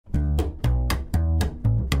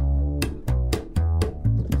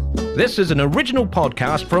This is an original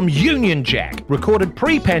podcast from Union Jack, recorded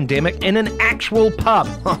pre-pandemic in an actual pub.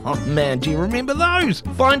 Oh man, do you remember those?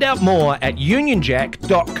 Find out more at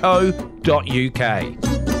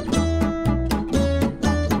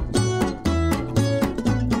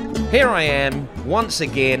unionjack.co.uk. Here I am, once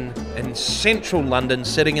again, in central London,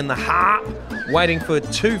 sitting in the Harp, waiting for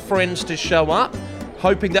two friends to show up,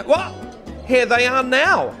 hoping that, well, here they are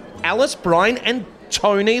now. Alice, Brian, and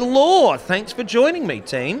Tony Law. Thanks for joining me,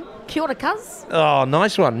 team. Kia ora, cuz. Oh,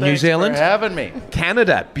 nice one. Thanks New Zealand. for having me.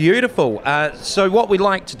 Canada. Beautiful. So what we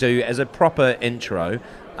like to do as a proper intro,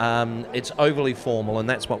 it's overly formal, and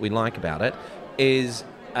that's what we like about it, is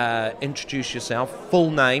introduce yourself,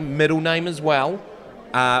 full name, middle name as well,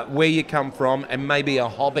 where you come from, and maybe a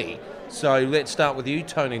hobby. So let's start with you,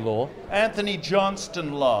 Tony Law. Anthony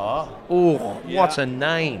Johnston Law. Oh, Yeah. What a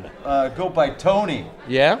name. Go by Tony.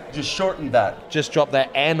 Yeah? Just shortened that. Just drop that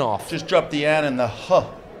N off. Just drop the N and the H.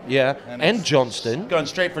 Yeah. And it's Johnston. Gone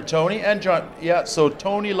straight for Tony and John. Yeah, so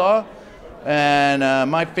Tony Law. And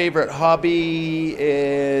my favorite hobby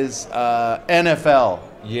is NFL.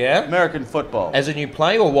 Yeah? American football. As in you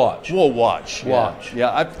play or watch? We'll watch. Watch.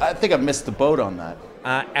 Yeah, I think I've missed the boat on that.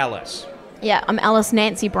 Alice. Yeah, I'm Alice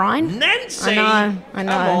Nancy Bryan. Nancy! I know. Come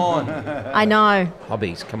on. I know.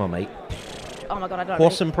 Hobbies, come on, mate. Oh my god, I don't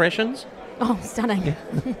Horse know. impressions? Oh, stunning. Yeah,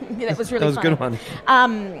 that was really That was a fun. good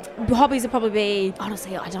one. Hobbies would probably be,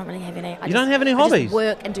 honestly, I don't really have any. You don't have any I hobbies? just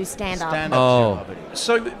work and do stand-up. Stand-up's Oh. your hobby.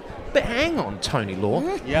 So, but hang on, Tony Law.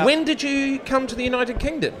 Yeah. When did you come to the United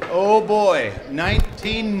Kingdom? Oh boy,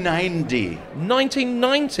 1990.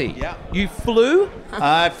 1990? Yeah. You flew?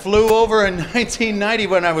 I flew over in 1990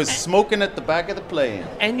 when I was smoking at the back of the plane.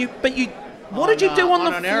 What did you do on the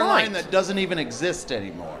an flight? airline that doesn't even exist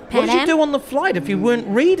anymore. What did Pan you Am? do on the flight if you weren't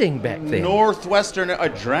reading back then? Northwestern, I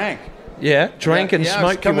drank. Yeah, drank and I was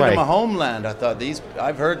smoked your coming way. to my homeland. I thought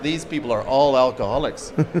I've heard these people are all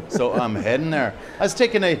alcoholics, so I'm heading there. I was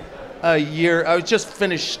taking a year. I was just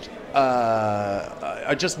finished.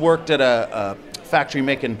 I just worked at a factory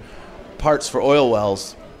making parts for oil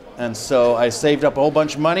wells, and so I saved up a whole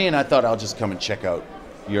bunch of money, and I thought I'll just come and check out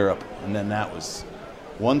Europe, and then that was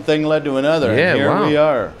one thing led to another. Yeah, and here wow. we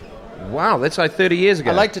are. Wow, that's like 30 years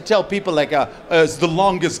ago. I like to tell people it's the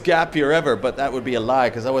longest gap year ever, but that would be a lie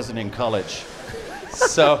because I wasn't in college.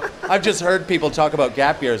 So I've just heard people talk about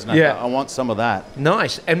gap years, and I thought, I want some of that.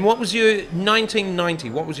 Nice. And what was your 1990?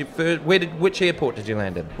 What was your first? Which airport did you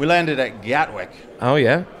land in? We landed at Gatwick Oh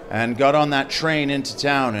yeah. and got on that train into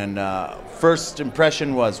town, and first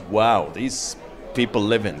impression was, wow, these people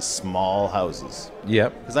live in small houses.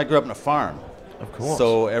 Yep. Because I grew up in a farm. Of course.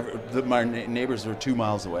 So my neighbors were 2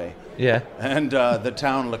 miles away. Yeah. And the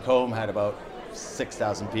town, Lacombe, had about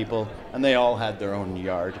 6,000 people, and they all had their own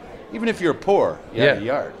yard. Even if you're poor, you had a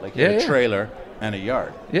yard. Like you had a trailer and a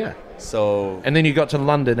yard. Yeah. So And then you got to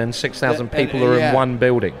London and 6,000 people are in one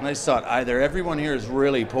building. And I just thought, either everyone here is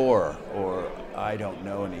really poor or I don't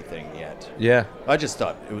know anything yet. Yeah. I just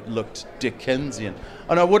thought it looked Dickensian.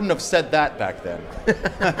 And I wouldn't have said that back then.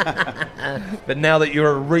 But now that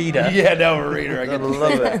you're a reader. Yeah, now a reader, I get to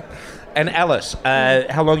love it. And Alice,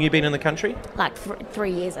 how long have you been in the country? Like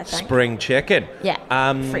 3 years, I think. Spring chicken. Yeah,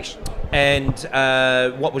 fresh. And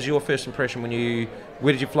what was your first impression where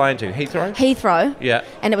did you fly into? Heathrow? Heathrow. Yeah.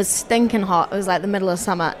 And it was stinking hot. It was like the middle of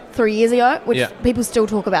summer 3 years ago, which people still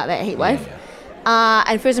talk about that heat wave.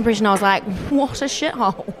 And first impression, I was like, what a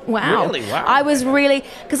shithole. Wow. Really? Wow. I was really,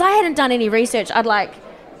 because I hadn't done any research. I'd like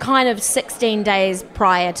kind of 16 days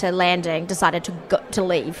prior to landing decided to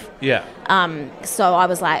leave. Yeah. So I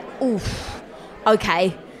was like, oof,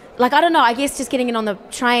 okay. Like, I don't know, I guess just getting in on the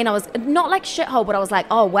train, I was not like shithole, but I was like,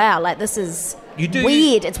 oh wow, like this is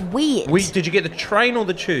weird. It's weird. Did you get the train or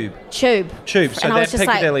the tube? Tube. So and I that was just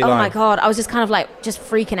Piccadilly like, line. oh my god, I was just kind of like just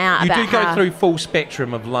freaking out You about do go how, through full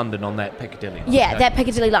spectrum of London on that Piccadilly line. yeah, that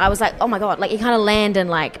Piccadilly line. I was like, oh my god, like you kind of land in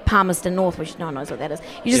like Palmerston North, which no one knows what that is.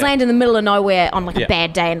 You just land in the middle of nowhere on like a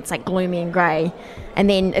bad day, and it's like gloomy and grey, and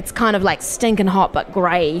then it's kind of like stinking hot but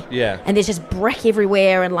grey. Yeah. And there's just brick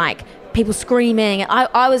everywhere and like people screaming.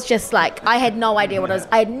 I was just like, I had no idea what I was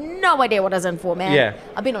in for, man. Yeah.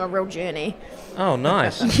 I've been on a real journey. Oh,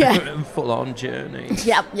 nice. Yeah. Full on journey.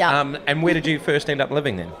 Yep. And where did you first end up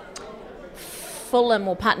living then? Fulham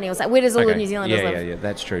or Putney. I was like, where does all the New Zealanders live? Yeah,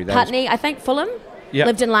 that's true. That Putney, I think Fulham. Yep.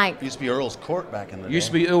 Lived in like, Used to be Earl's Court back in the day. used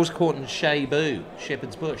to be Earl's Court and Shebu,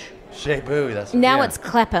 Shepherd's Bush. Shebu, that's now it's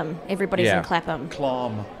Clapham. Everybody's Yeah. in Clapham.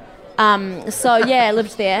 Clom. So yeah, I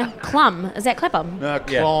lived there. Clum. Is that Clapham?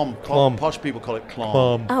 Clom. Clom. Posh people call it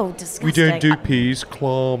Clom. Oh, disgusting. peas,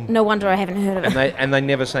 clom. No wonder I haven't heard of it. And they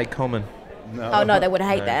never say common. No. Oh no, they would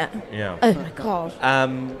hate that. Yeah. Oh my god.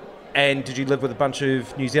 And did you live with a bunch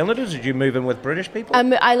of New Zealanders? Did you move in with British people?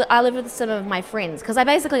 I lived with some of my friends because I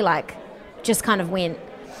basically just kind of went.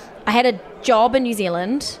 I had a job in New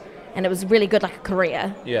Zealand, and it was really good, like a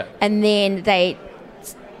career. Yeah. And then they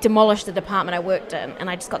demolished the department I worked in, and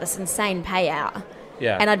I just got this insane payout.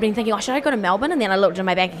 Yeah. And I'd been thinking, should I go to Melbourne? And then I looked at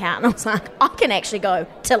my bank account, and I was like, I can actually go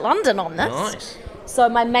to London on this. Nice. So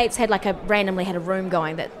my mates had randomly had a room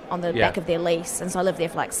going that on the back of their lease, and so I lived there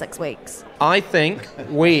for like 6 weeks. I think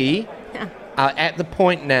we are at the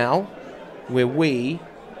point now where we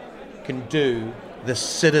can do the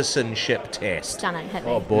citizenship test. Stunning, hit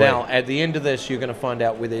me. Oh boy. Now, at the end of this, you're going to find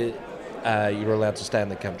out whether you're allowed to stay in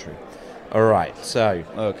the country. All right,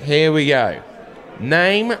 so here we go.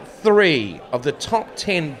 Name 3 of the top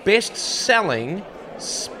 10 best-selling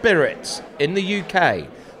spirits in the UK.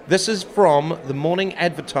 This is from the Morning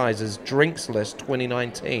Advertiser's Drinks List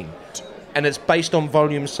 2019. And it's based on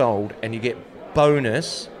volume sold, and you get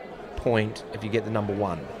bonus point if you get the number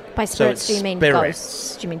 1. By spirits, do you mean spirits.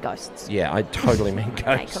 ghosts? Do you mean ghosts? Yeah, I totally mean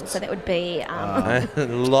Okay, ghosts. cool. So that would be...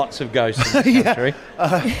 Lots of ghosts in the country.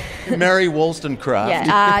 Mary Wollstonecraft.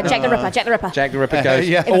 Jack the Ripper. Jack the Ripper. Jack the Ripper ghost.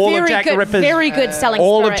 Yeah. All very of Jack good, the Ripper's... very good selling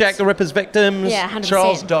all spirits. of Jack the Ripper's victims. Yeah, 100%.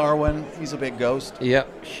 Charles Darwin. He's a big ghost.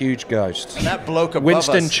 Yep, huge ghost. And that bloke above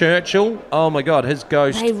Winston us. Churchill. Oh my God, his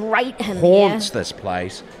ghost They rate him haunts this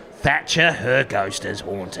place. Thatcher, her ghost is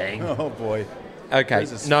haunting. Oh boy. Okay,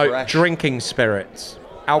 This is no, fresh. drinking spirits.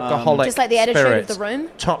 Alcoholic Just like the attitude of spirits, the room?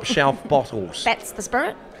 Top shelf bottles. That's the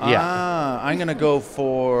spirit? Yeah. I'm going to go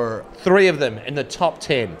for 3 of them in the top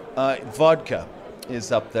 10. vodka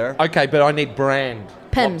is up there. Okay, but I need brand.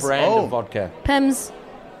 Pimm's. What brand Oh. of vodka? Pimm's.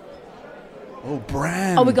 Oh,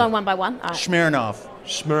 brand. Oh, we're going one by one? All right. Smirnoff.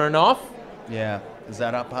 Smirnoff. Yeah. Is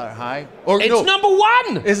that up high? Or It's no. number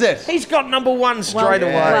 1! Is it? He's got number 1 straight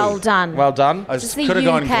away. Well done. Well done. I It's the could have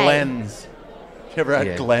gone UK. Glenn's. You ever had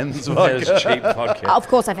Yeah. Glenn's That vodka? is cheap vodka. Of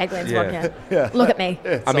course I've had Glenn's Yeah. vodka. Look at me.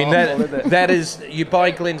 I mean, awful, isn't it? that is, you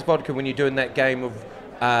buy Glenn's vodka when you're doing that game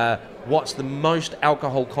of what's the most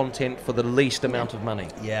alcohol content for the least amount of money.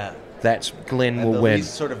 Yeah. That's Glenn And will the win.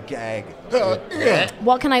 least sort of gag.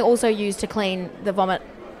 What can I also use to clean the vomit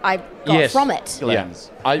I got Yes. from it?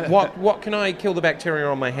 Glenn's. What can I kill the bacteria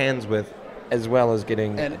on my hands with, as well as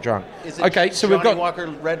getting And drunk? Is it Okay, so Johnny we've got Walker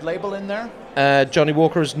Red Label in there? Johnny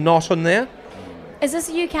Walker is not on there. Is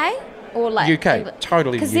this UK? Or like UK,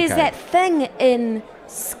 totally Because UK. there's that thing in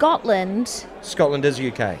Scotland. Scotland is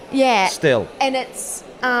UK. Yeah. Still. And it's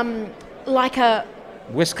like a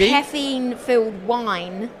Whiskey. caffeine-filled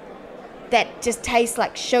wine that just tastes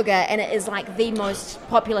like sugar, and it is like the most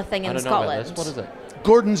popular thing I in don't know about Scotland. this. What is it?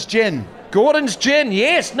 Gordon's Gin. Gordon's Gin.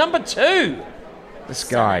 Yes, number 2. This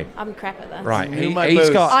guy. I'm crap at this. Right. Knew my He's booze.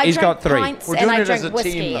 got. I He's drink got 3. pints We're and doing I it as drink a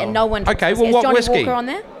whiskey, team, though. and no one drinks Okay, well, whiskey. what Is Johnny whiskey? Walker on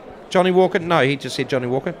there? Johnny Walker. No, he just said Johnny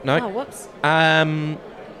Walker. No. Oh, whoops.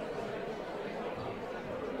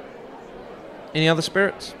 Any other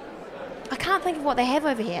spirits? I can't think of what they have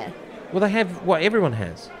over here. Well, they have what everyone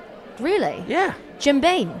has. Really? Yeah. Jim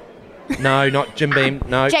Beam. No, not Jim Beam.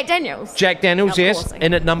 No. Jack Daniels. Jack Daniels, Of yes. course.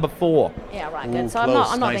 In at number 4. Yeah, right, Ooh, good. So close.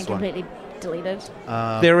 I'm not Nice being one. completely deleted.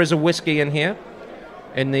 There is a whiskey in here.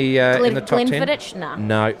 In the top 10. Glenfiddich? Nah.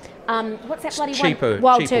 No. What's that bloody Cheaper. one?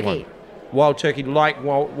 Wild cheaper Turkey. one. Wild turkey, like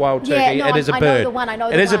wild Yeah, turkey. no, it is a I bird. know the one, I know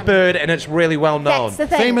It the is a one. bird, and it's really well known. That's the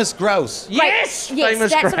thing. Famous grouse. Yes, Yes,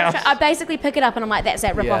 famous that's what I'm grouse. I basically pick it up and I'm like, that's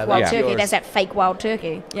that rip-off Yeah, wild that's turkey. yours. That's that fake wild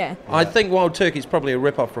turkey. Yeah. I think wild turkey is probably a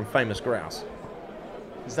rip-off from famous grouse.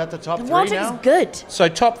 Is that the top The 3 wild now? turkey's good. So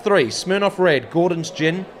top 3: Smirnoff Red, Gordon's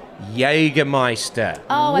Gin, Jägermeister.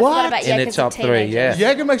 Oh, I What? forgot about In the Jack as a top 3, teenager. yeah.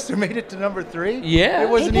 Jägermeister made it to number 3? Yeah. It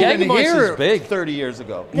wasn't People- even Jägermeister's here big. 30 years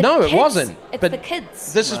ago. The No, it kids- wasn't. It's But the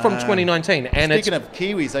kids. This is from 2019, and Speaking it's. of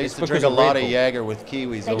kiwis, I used to it's drink because a of lot Red of Bull. Jäger with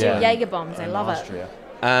kiwis. They over do in- Jaeger bombs. I in love it. Austria.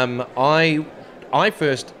 I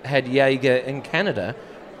first had Jaeger in Canada,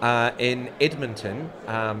 in Edmonton.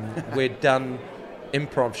 We'd done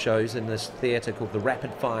improv shows in this theatre called the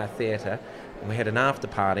Rapid Fire Theatre, and we had an after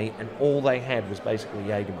party, and all they had was basically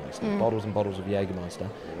Jägermeister, bottles and bottles of Jägermeister.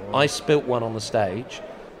 I spilt one on the stage.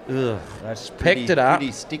 Ugh. That's Picked it up.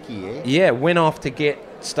 Pretty sticky, eh? Yeah, went off to get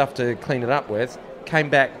stuff to clean it up with. Came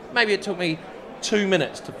back. Maybe it took me 2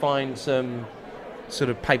 minutes to find some sort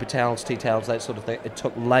of paper towels, tea towels, that sort of thing. It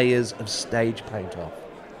took layers of stage paint off.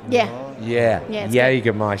 Yeah. Yeah, Yeah, it's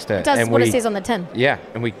good. Jägermeister. It does and what we, it says on the tin. Yeah,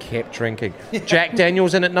 and we kept drinking. Jack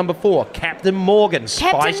Daniels in at number 4. Captain Morgan, Captain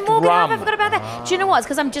spiced Morgan, rum. I forgot about that. Do you know what? It's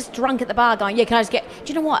because I'm just drunk at the bar going, yeah, can I just get...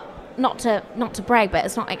 Do you know what? Not to brag, but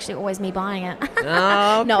it's not actually always me buying it.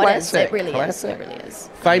 Oh, No, it is. classic, It really classic. is. It really is.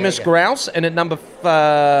 Famous Jäger. Grouse in at number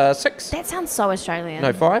 6. That sounds so Australian.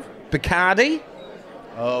 No, 5. Bacardi.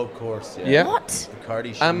 Oh, of course. Yeah. Yeah. What?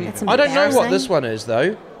 Bacardi. That's I don't know what embarrassing. this one is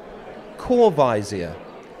though. Courvoisier.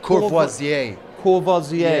 Courvoisier.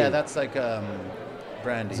 Courvoisier. Yeah, that's like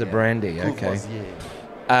brandy. It's a brandy, okay.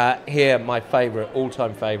 Courvoisier. Here, my favourite,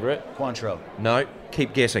 all-time favourite. Cointreau. No,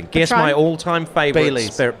 keep guessing. Guess Patron? my all-time favourite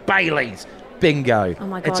Baileys. spirit. Baileys. Bingo. Oh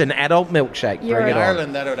my It's God. an adult milkshake. You're Bring In it on.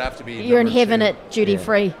 Ireland, that would have to be. You're in number heaven 2. at duty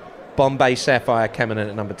free. Bombay Sapphire coming in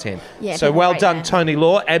at number 10. Yeah, so people well rate done, that. Tony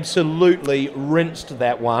Law. Absolutely rinsed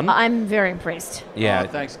that one. I'm very impressed. yeah. Oh,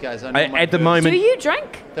 thanks, guys. I know my At the booze. moment, Do you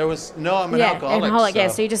drink? There was no. I'm an alcoholic. yeah.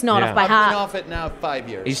 So you just nod Yeah. off by I've been heart. off it now 5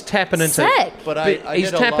 years. he's tapping into. Sick. But I he's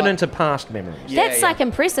did a tapping lot. into past memories. Yeah, That's yeah. like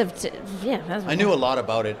impressive. Yeah, that's I knew a lot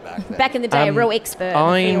about it back then. back in the day, a real expert.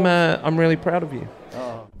 in the field. I'm really proud of you.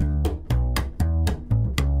 Oh.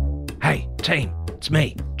 Hey, team, it's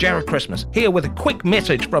me, Jared Christmas, here with a quick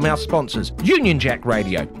message from our sponsors, Union Jack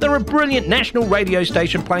Radio. They're a brilliant national radio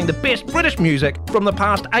station playing the best British music from the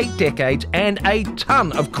past 8 decades and a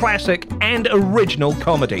ton of classic and original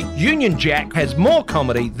comedy. Union Jack has more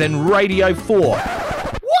comedy than Radio 4.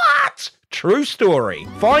 What? True story.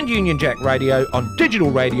 Find Union Jack Radio on digital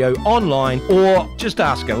radio, online, or just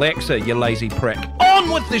ask Alexa, you lazy prick. On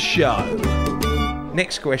with the show!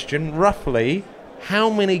 Next question, roughly, how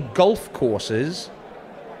many golf courses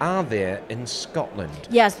are there in Scotland?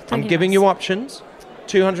 Yes, I'm thinking giving this. you options.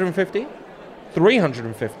 250,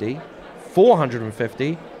 350,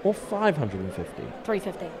 450, or 550?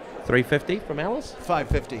 350. 350 from Alice?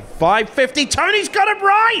 550. 550. Tony's got it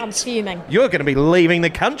right! I'm fuming. You're going to be leaving the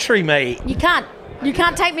country, mate. You can't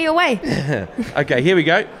take me away. Okay, here we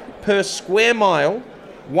go. Per square mile,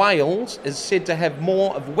 Wales is said to have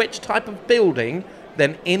more of which type of building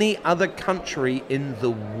than any other country in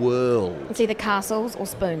the world? It's either castles or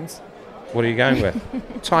spoons. What are you going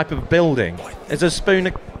with? Type of building. Is a spoon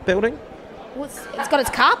a building? Well, it's got its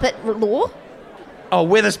carpet law. Oh,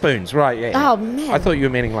 Weatherspoons, right, yeah. Oh, man. I thought you were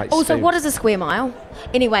meaning like Also, spoons. what is a square mile?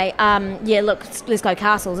 Anyway, yeah, look, let's go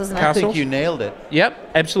castles, isn't it? I Castle? think you nailed it.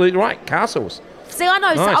 Yep, absolutely right. Castles. See, I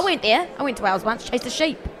know. So Nice. I went there. I went to Wales once, chased a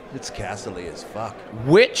sheep. It's castle-y as fuck.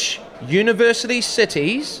 Which university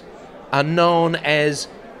cities are known as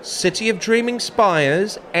City of Dreaming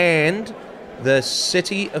Spires and the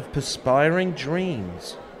City of Perspiring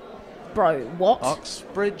Dreams? Bro, what?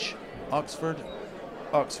 Oxford,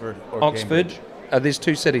 or Oxford. Cambridge. There's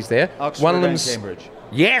 2 cities there. Oxford One of and them's Cambridge.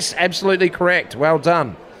 Yes, absolutely correct. Well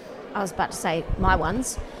done. I was about to say my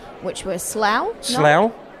ones, which were Slough. No?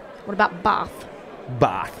 Slough, What about Bath?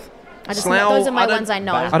 Bath. I just Slough, those are my I don't- ones I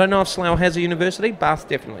know. I don't know if Slough has a university. Bath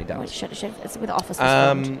definitely Wait, does. shit. It's where the office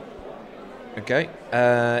was filmed. Okay.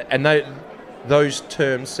 And those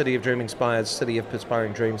terms, City of Dreaming Spires, City of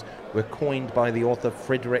Perspiring Dreams, were coined by the author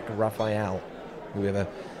Frederick Raphael.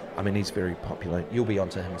 He's very popular. You'll be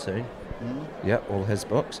onto him soon. Yeah, all his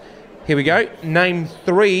books. Here we go. Name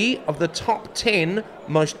 3 of the top 10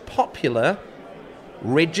 most popular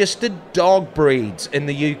registered dog breeds in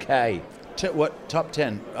the UK. What? Top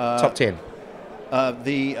 10. Top 10.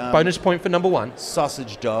 The Bonus point for number 1.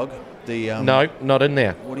 sausage dog. The No, not in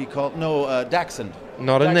there. What do you call it? No, Dachshund.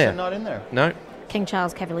 Not in Dachshund there. Not in there. No. King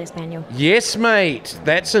Charles Cavalier Spaniel. Yes, mate.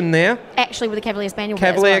 That's in there. Actually, with a Cavalier Spaniel. bit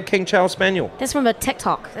as Cavalier well. King Charles Spaniel. That's from a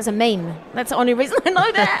TikTok. That's a meme. That's the only reason I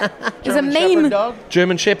know that. There's a German Shepherd meme. dog.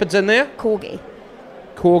 German Shepherd's in there. Corgi.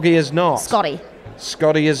 Corgi is not. Scotty.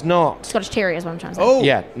 Scotty is not. Scottish Terrier is what I'm trying to say. Oh,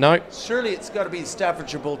 Yeah, no. Surely it's got to be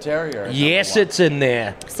Staffordshire Bull Terrier. or Yes, something. it's in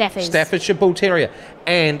there. Staffies. Staffordshire Bull Terrier.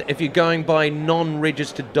 And if you're going by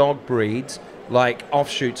non-registered dog breeds, like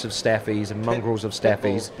offshoots of Staffies and mongrels of Pit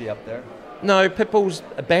bulls Staffies. be up there. No, Pitbull's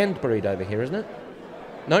a banned breed over here, isn't it?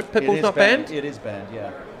 No, It Pitbull's is not banned. It is banned. Yeah.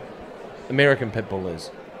 American Pitbull is.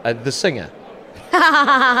 The singer.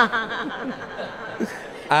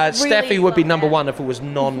 Staffy would be love number that. 1 if it was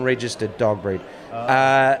non-registered dog breed.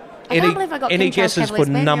 can't believe I got Any King Charles guesses for Cavalier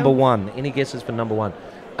Spaniel. number 1? Any guesses for number 1?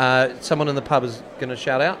 Someone in the pub is going to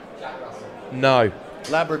shout out? No.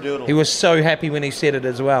 Labradoodle. He was so happy when he said it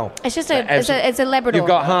as well. It's just it's a Labrador. You've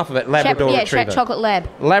got half of it. Labrador Retriever. Chocolate Lab.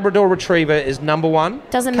 Labrador Retriever is number 1.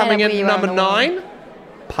 Doesn't Coming matter in where you are number in the world. 9,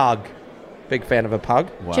 Pug. Big fan of a pug.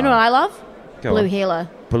 Wow. Do you know what I love? Go Blue on. Heeler.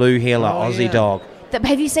 Blue Heeler, Oh, Aussie yeah. dog.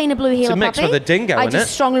 Have you seen a Blue Heeler a mix puppy? with a dingo, I isn't just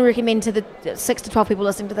it? strongly recommend to the 6 to 12 people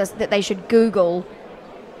listening to this that they should Google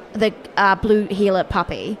the Blue Heeler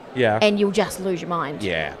puppy. Yeah. And you'll just lose your mind.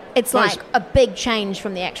 Yeah. It's Most- like a big change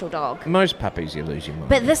from the actual dog. Most puppies you lose your mind.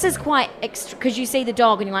 But this is quite extra because you see the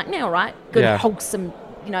dog and you're like, no, all right, good, Yeah. wholesome,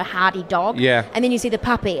 hardy dog. Yeah. And then you see the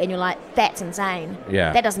puppy and you're like, that's insane.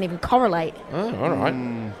 Yeah. That doesn't even correlate. Oh, all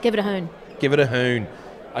right. Give it a hoon. Give it a hoon.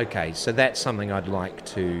 Okay, so that's something I'd like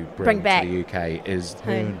to bring Bring back. to the UK is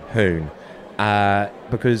Hoon. Hoon.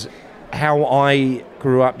 because how I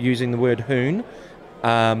grew up using the word hoon,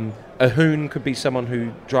 a hoon could be someone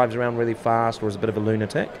who drives around really fast or is a bit of a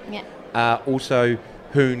lunatic. Yeah. Also,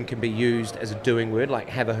 hoon can be used as a doing word, like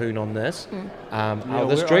have a hoon on this. This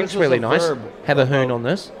ours drink's was really a nice. verb Have a hoon about on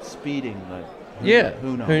this. Speeding, like Yeah,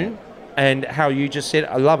 hoon on hoon. it. And how you just said,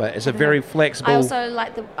 I love it. It's a very flexible. I also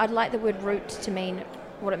like I'd like the word root to mean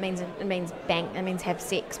what it means. It means bank. It means have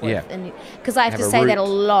sex with. Yeah. Because I have Have to a say that a root.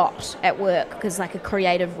 lot at work because like a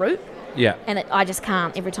creative root. Yeah. And I just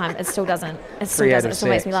can't every time. It still doesn't. It still Creative doesn't. It still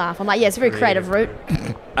makes me sex. laugh. I'm like, yeah, it's a very creative root.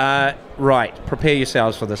 Right. Prepare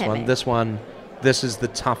yourselves for this Hit one. me. This is the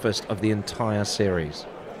toughest of the entire series.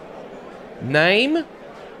 Name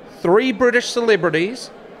 3 British celebrities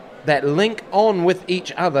that link on with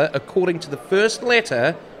each other according to the first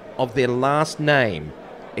letter of their last name.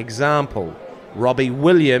 Example, Robbie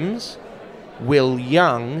Williams, Will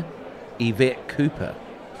Young, Yvette Cooper.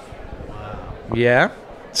 Wow. Yeah?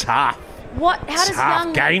 Tough. What? How does Tough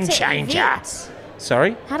Young game link to changer. Yvette?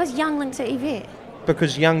 Sorry? How does Young link to Yvette?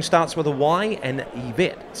 Because Young starts with a Y and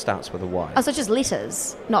Yvette starts with a Y. Oh, so it's just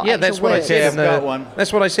letters, not Yeah, actual that's what I words. said. Yeah, In I've got the, one.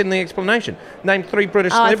 That's what I said in the explanation. Name 3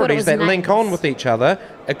 British Oh, I thought it celebrities was that link names. on with each other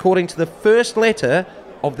according to the first letter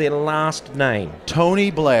of their last name.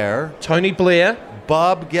 Tony Blair, Tony Blair,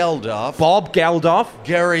 Bob Geldof, Bob Geldof.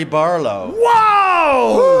 Gary Barlow.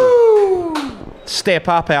 Whoa! Step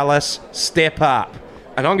up, Alice. Step up.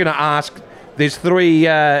 And I'm going to ask. There's three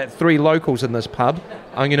locals in this pub.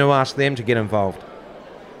 I'm going to ask them to get involved.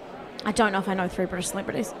 I don't know if I know 3 British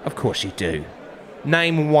celebrities. Of course you do.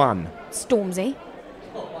 Name 1. Stormzy.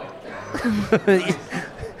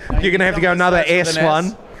 You're going to have to go another Starts with an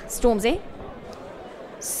S1. Stormzy.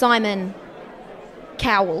 Simon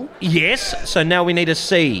Cowell. Yes, so now we need a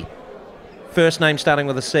C. First name starting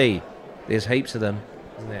with a C. There's heaps of them,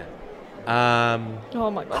 isn't there?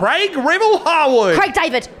 Oh my god. Craig Revel Harwood. Craig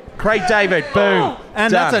David. Craig David, boom.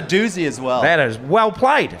 And Done. that's a doozy as well. That is well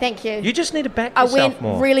played. Thank you. You just need to back I yourself went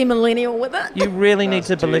more. really millennial with it. You really need to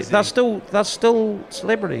That's believe. doozy. They're still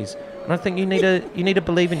celebrities, and I think you need to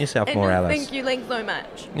believe in yourself more, Alice. Thank you, thanks so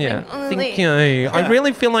much. Yeah, thank you. I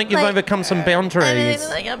really feel like you've overcome some boundaries.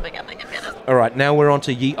 All right, now we're on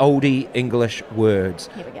to ye olde English words.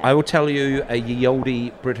 Here we go. I will tell you a ye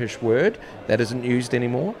olde British word that isn't used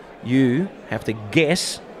anymore. You have to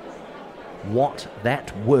guess what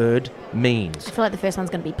that word means. I feel like the first one's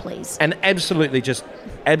going to be please. And absolutely just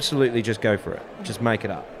go for it. Just make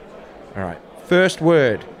it up. All right. First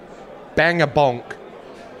word, banger bonk.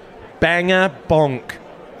 Banger bonk.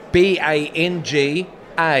 BANGA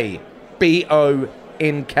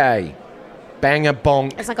BONK. Banger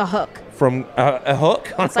bonk. It's like a hook. From a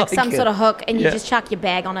hook? It's like some sort of hook, and you Yeah. just chuck your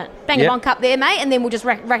bag on it. Bang Yeah. a bonk up there, mate, and then we'll just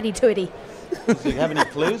rackety tooty. Do you have any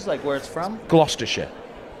clues, like where it's from? Gloucestershire.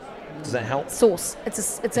 Does that help? Sauce. It's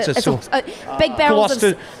a sauce. big barrels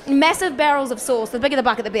Gloucester- of massive barrels of sauce. The bigger the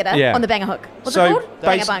bucket, the better. Yeah. On the banger hook. What's so it called?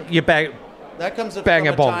 Banger bunk. your bag. That comes from Bang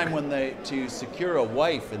a a bonk. time when they, to secure a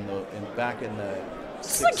wife back in the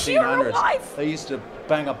Secure a 1600s, wife? they used to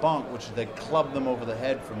bang a bonk, which they club them over the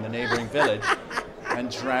head from the neighboring village and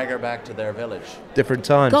drag her back to their village. Different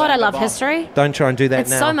times. God, I Bang a love bonk. history. Don't try and do that It's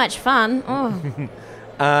now. so much fun. Oh.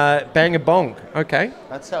 Bang a bonk. Okay.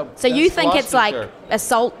 That's how. So you that's think it's like Gloucestershire.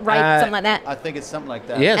 assault, rape, something like that? I think it's something like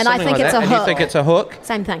that. Yeah, And I something think like it's that. a And you hook. think it's a hook?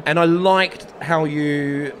 Same thing. And I liked how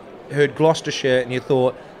you heard Gloucestershire and you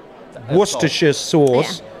thought Worcestershire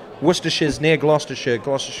sauce. Yeah. Worcestershire's near Gloucestershire.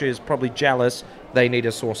 Gloucestershire's probably jealous. They need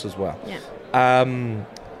a sauce as well. Yeah.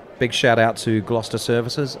 Big shout out to Gloucester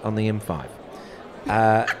Services on the M5.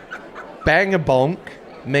 Bang a bonk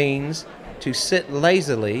means to sit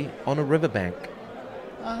lazily on a riverbank.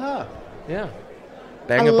 Uh-huh. Yeah. I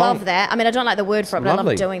Bang a love bonk. that. I mean, I don't like the word for it, but I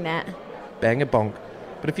lovely. love doing that. Bang a bonk.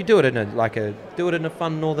 But if you do it in a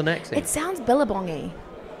fun northern accent. It sounds billabongy.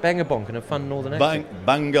 Bang a bonk in a fun northern Bang, accent.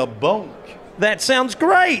 banga bonk. That sounds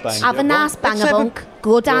great. Bang. Have a nice Let's banger have a- bunk.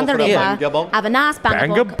 Go down Go the for a river. banger bunk. Have a nice banger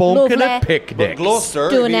Bang a bunk. bonk and a Lovely. picnic. But Gloucester,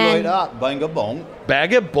 if you Stunning. like that, bang a bonk.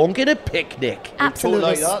 Bang a bonk and a picnic. Absolutely Talk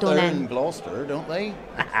like that there in stunning. Gloucester, don't they?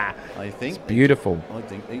 I think. Beautiful. I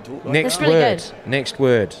think they talk like Next that. really word. good. Next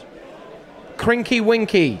word. Crinky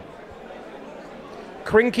winky.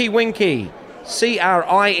 Crinky winky.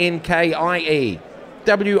 CRINKIE.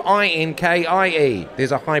 WINKIE.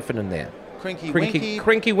 There's a hyphen in there. Crinky Crinky- Winky.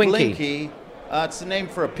 Crinky Winky. Blinky. It's the name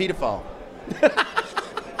for a paedophile.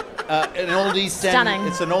 An old East End. Stunning.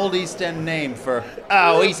 It's an old East End name for.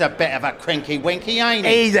 Oh, he's a bit of a crinky winky, ain't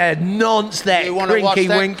he? He's a nonce, that You want to watch crinky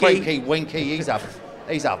that winky. crinky winky? He's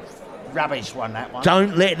a rubbish one. That one.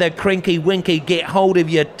 Don't let the crinky winky get hold of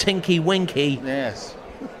your tinky winky. Yes.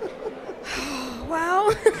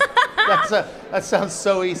 Wow. That sounds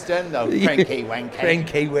so East End though. Cranky wanky.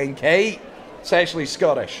 Cranky winky. It's actually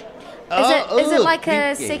Scottish. Is it like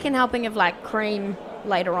a kinky. second helping of like cream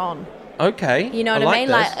later on? Okay. You know what I mean?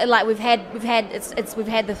 this. Like we've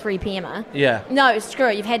had the 3 p.m. Yeah. No, screw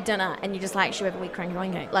it. You've had dinner and you just like should we have a wee cranky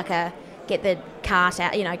wanky, like get the cart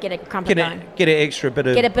out, get a crumpet going. Get an extra bit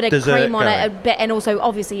of Get a bit of dessert cream on going. it, a bit, and also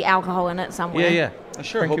obviously alcohol in it somewhere. Yeah. I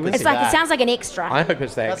sure Cranky hope winky. It's like it that. sounds like an extra. I hope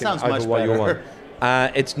it's that. That sounds over much what you better.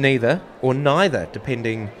 want. It's neither or neither,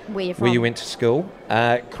 depending Where you're where you from. went to school.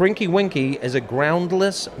 Crinky winky is a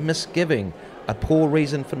groundless misgiving, a poor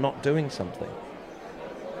reason for not doing something.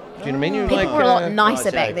 Do you know what I mean? You're People like, were a lot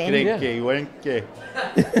nicer back then. Cranky winky.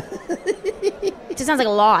 It just sounds like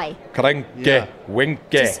a lie. Crinky Yeah.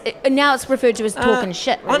 winky. Now it's referred to as talking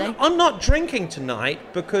shit, really. I'm not drinking tonight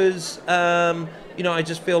because, I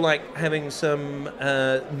just feel like having some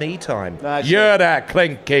me time. That's You're that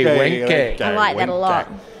clinky winky. winky. I like that a lot.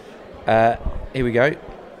 Here we go.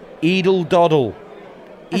 Edel doddle.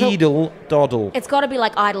 thought- Edel doddle. It's got to be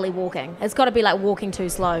like idly walking. It's got to be like walking too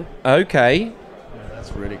slow. Okay.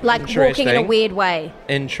 That's really good. Like walking in a Interesting. weird way.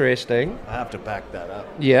 Interesting. I have to back that up.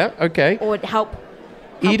 Yeah, okay. Or help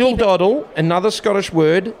Edel keep it- doddle, another Scottish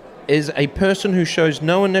word, is a person who shows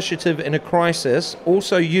no initiative in a crisis,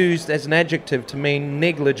 also used as an adjective to mean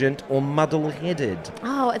negligent or muddle-headed.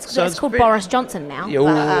 Oh, it's So it's it's called bit- Boris Johnson now.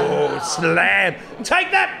 Oh, slam! Take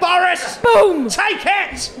that, Boris! Boom! Take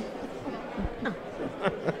it!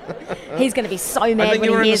 He's going to be so I mad think when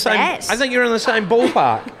you're he in the hears same. that. I think you're in the same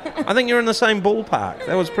ballpark. I think you're in the same ballpark.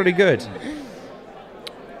 That was pretty good.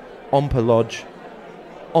 Ompolodge.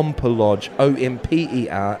 Ompolodge.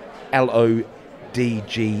 Omperlodge.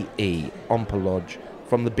 Ompolodge.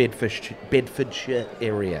 From the Bedfordshire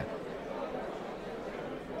area.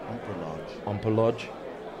 Ompolodge.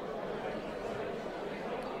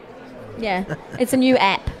 Yeah, it's a new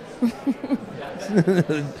app.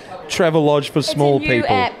 Travelodge for small it's a new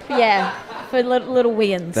people. app, yeah, for little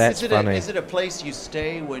weans. That's funny. Is it a place you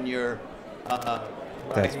stay when you're That's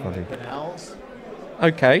riding funny. canals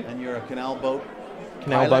Okay. and you're a canal boat?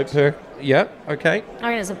 Canal pilot? boat per. Yeah. Okay. I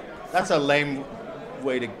mean, it's a That's a lame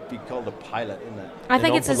way to be called a pilot, isn't it? I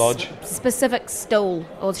think In it's a Lodge. specific stool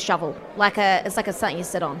or shovel, it's like a something you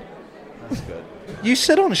sit on. That's good. You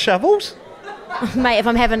sit on shovels? Mate, if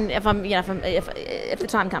the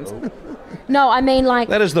time comes. No, I mean like.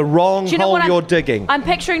 That is the wrong Do you know hole what you're digging. I'm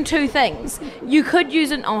picturing two things. You could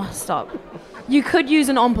use You could use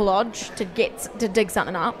an ompolodge to dig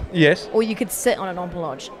something up, Yes. or you could sit on an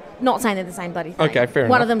ompolodge. Not saying they're the same bloody thing. Okay, fair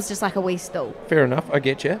One enough. of them's just like a wee stool. Fair enough. I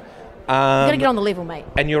get you. You gotta get on the level, mate.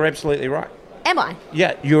 And you're absolutely right. Am I?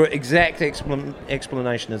 Yeah, your exact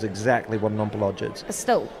explanation is exactly what an ompolodge is. A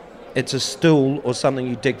stool. It's a stool or something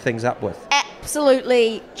you dig things up with.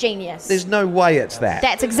 Absolutely genius. There's no way it's that.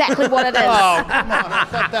 That's exactly what it is. Oh, come on. I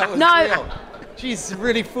thought that was No. real. Jeez,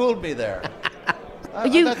 really fooled me there. I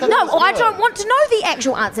thought that No, was I real. don't want to know the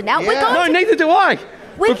actual answer now. We're Yeah. going No, to, neither do I.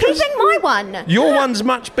 we're Because keeping my one. Your one's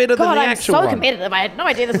much better than God, the I'm actual so one. competitive. I had no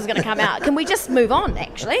idea this was going to come out. Can we just move on,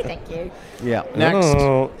 actually? Thank you. Yeah. Next.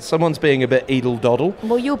 Oh, someone's being a bit edel doddle.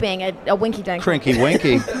 Well, you're being a winky dink. Crinky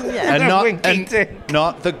winky. And not Winky dick.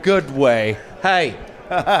 not the good way. Hey,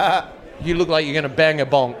 you look like you're going to bang a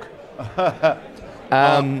bonk.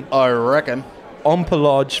 I reckon.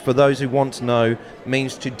 Ompolodge, for those who want to know,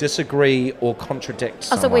 means to disagree or contradict Oh,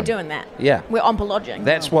 someone. so we're doing that. Yeah. We're ompolodging.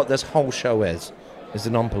 That's what this whole show is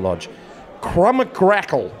an ompolodge.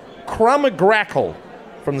 Crummagrackle. Crummagrackle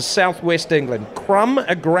from the southwest England.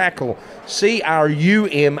 Crummagrackle.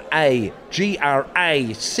 Crummagrackle.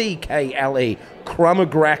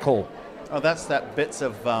 Crummagrackle. Oh, that's that bits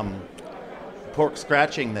of pork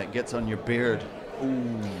scratching that gets on your beard.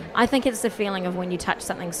 I think it's the feeling of when you touch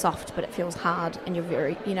something soft but it feels hard and you're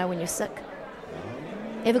very, when you're sick.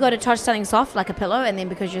 Ever got to touch something soft like a pillow and then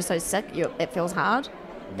because you're so sick, it feels hard?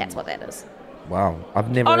 That's what that is. Wow,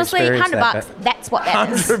 I've never Honestly, experienced $100. that. That's what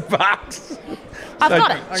that is. $100. I've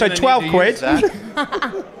got it. So I'm gonna 12 need to quid. use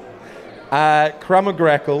that.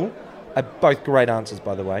 Crummagrackle, both great answers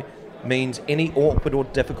by the way, means any awkward or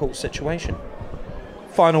difficult situation.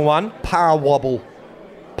 Final one, par wobble.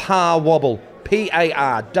 Par wobble.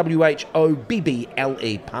 Parwhobble.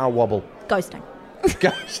 Par wobble. Ghosting.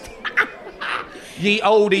 Ghost. Ye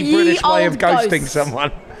oldie Ye British way of old ghosting ghosts.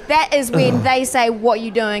 someone. That is when they say, what are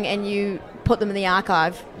you doing? And you put them in the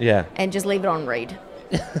archive Yeah. and just leave it on read.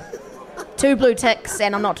 2 blue ticks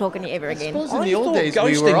and I'm not talking to you ever I again. suppose I in the old thought days we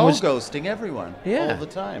ghosting were all was- ghosting everyone Yeah. all the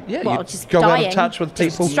time. Yeah, Well, you just go dying. out of touch with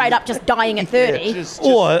Just people. straight up just dying at 30. Just-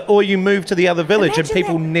 Or you move to the other village Imagine and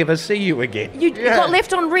people that. never see you again. You got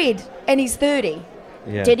left on red and he's 30.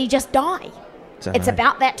 Yeah. Did he just die? It's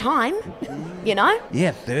about that time, you know?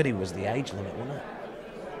 Yeah, 30 was the age limit, wasn't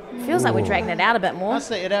it? Feels like we're dragging it out a bit more. I'd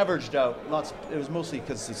say it averaged out. It was mostly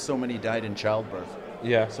because so many died in childbirth.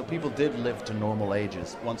 Yeah. So people did live to normal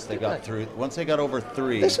ages once they got over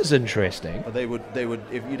 3. This is interesting. But they would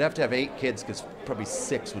if you'd have to have 8 kids because probably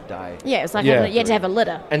 6 would die. Yeah, it's like Yeah. you had to have a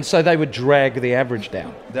litter. And so they would drag the average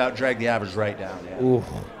down. That would drag the average right down. Yeah. Ooh.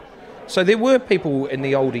 So there were people in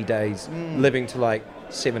the oldie days living to like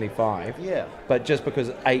 75. Yeah. But just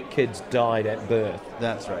because 8 kids died at birth,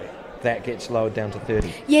 That's right. that gets lowered down to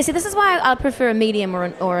 30. Yeah, see, this is why I prefer a medium or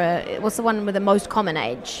a what's the one with the most common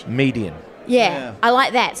age? Median. Yeah, I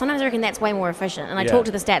like that. Sometimes I reckon that's way more efficient. And I Yeah. talk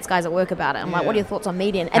to the stats guys at work about it. I'm like, what are your thoughts on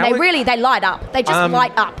median? And How they light up. They just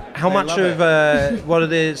light up. How I much love of what are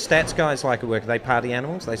the stats guys like at work? Are they party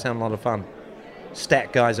animals? They sound a lot of fun.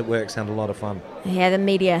 Stat guys at work sound a lot of fun. Yeah,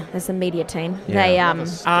 there's the media team. Yeah.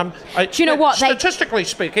 They do you know what? Statistically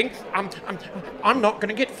speaking, I'm not going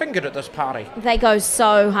to get fingered at this party. they go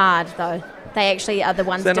so hard though. They actually are the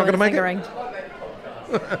ones They're doing not the gonna make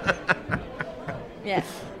fingering. Yeah.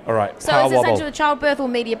 All right. So power is it wobble. essentially childbirth or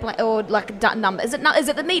media or like a number? Is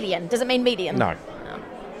it the median? Does it mean median? No.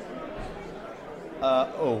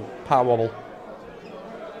 Power wobble.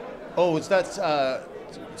 Oh, it's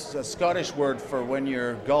it's a Scottish word for when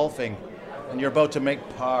you're golfing and you're about to make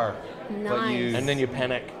par. But you And then you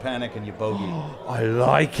panic. panic and you bogey. I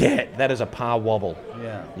like it. That is a power wobble.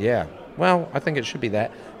 Yeah. Yeah. Well, I think it should be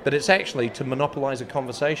that. But it's actually to monopolise a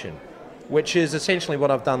conversation, which is essentially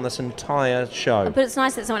what I've done this entire show. But it's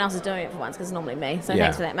nice that someone else is doing it for once because it's normally me. So Yeah.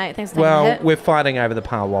 thanks for that, mate. Thanks for taking the Well, hit. we're fighting over the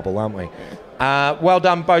power wobble, aren't we? Well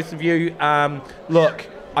done, both of you. Look,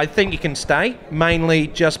 I think you can stay, mainly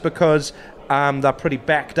just because they're pretty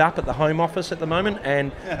backed up at the Home Office at the moment,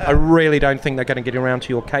 and I really don't think they're going to get around to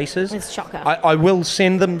your cases. It's shocker. I will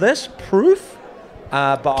send them this proof,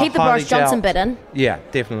 but Keep I the highly Boris Johnson doubt- bit in. Yeah,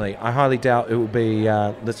 definitely. I highly doubt it will be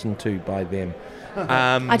listened to by them.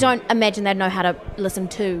 I don't imagine they'd know how to listen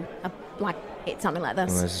to something like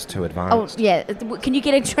this. Well, this is too Oh, advanced. yeah. Can you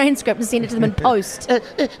get a transcript and send it to them in post?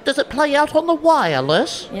 Does it play out on the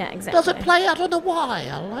wireless? Yeah, exactly. Does it play out on the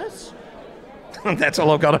wireless? That's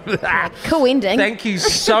all I've got. Cool ending. Thank you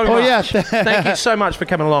so much. yeah. Thank you so much for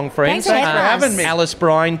coming along, friends. Thanks for having me. Alice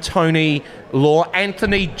Brine, Tony Law,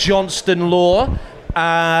 Anthony Johnston Law,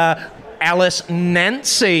 Alice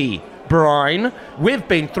Nancy Brine. We've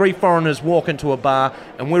been 3 foreigners walk into a bar,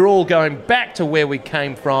 and we're all going back to where we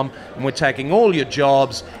came from, and we're taking all your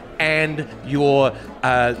jobs and your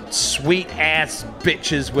sweet ass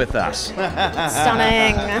bitches with us.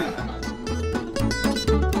 Stunning.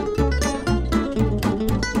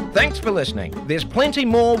 Thanks for listening. There's plenty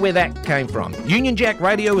more where that came from. Union Jack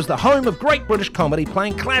Radio is the home of great British comedy,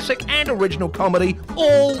 playing classic and original comedy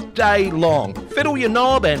all day long. Fiddle your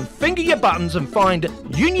knob and finger your buttons and find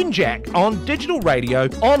Union Jack on digital radio,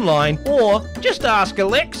 online, or just ask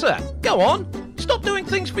Alexa. Go on. Stop doing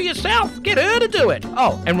things for yourself. Get her to do it.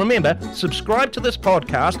 Oh, and remember, subscribe to this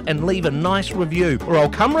podcast and leave a nice review, or I'll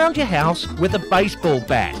come round your house with a baseball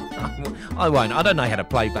bat. I won't. I don't know how to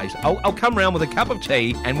play bass. I'll come round with a cup of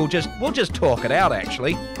tea and we'll just talk it out,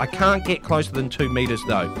 actually. I can't get closer than 2 meters,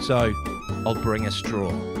 though, so I'll bring a straw.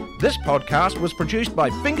 This podcast was produced by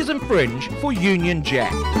Fingers and Fringe for Union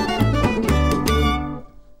Jack.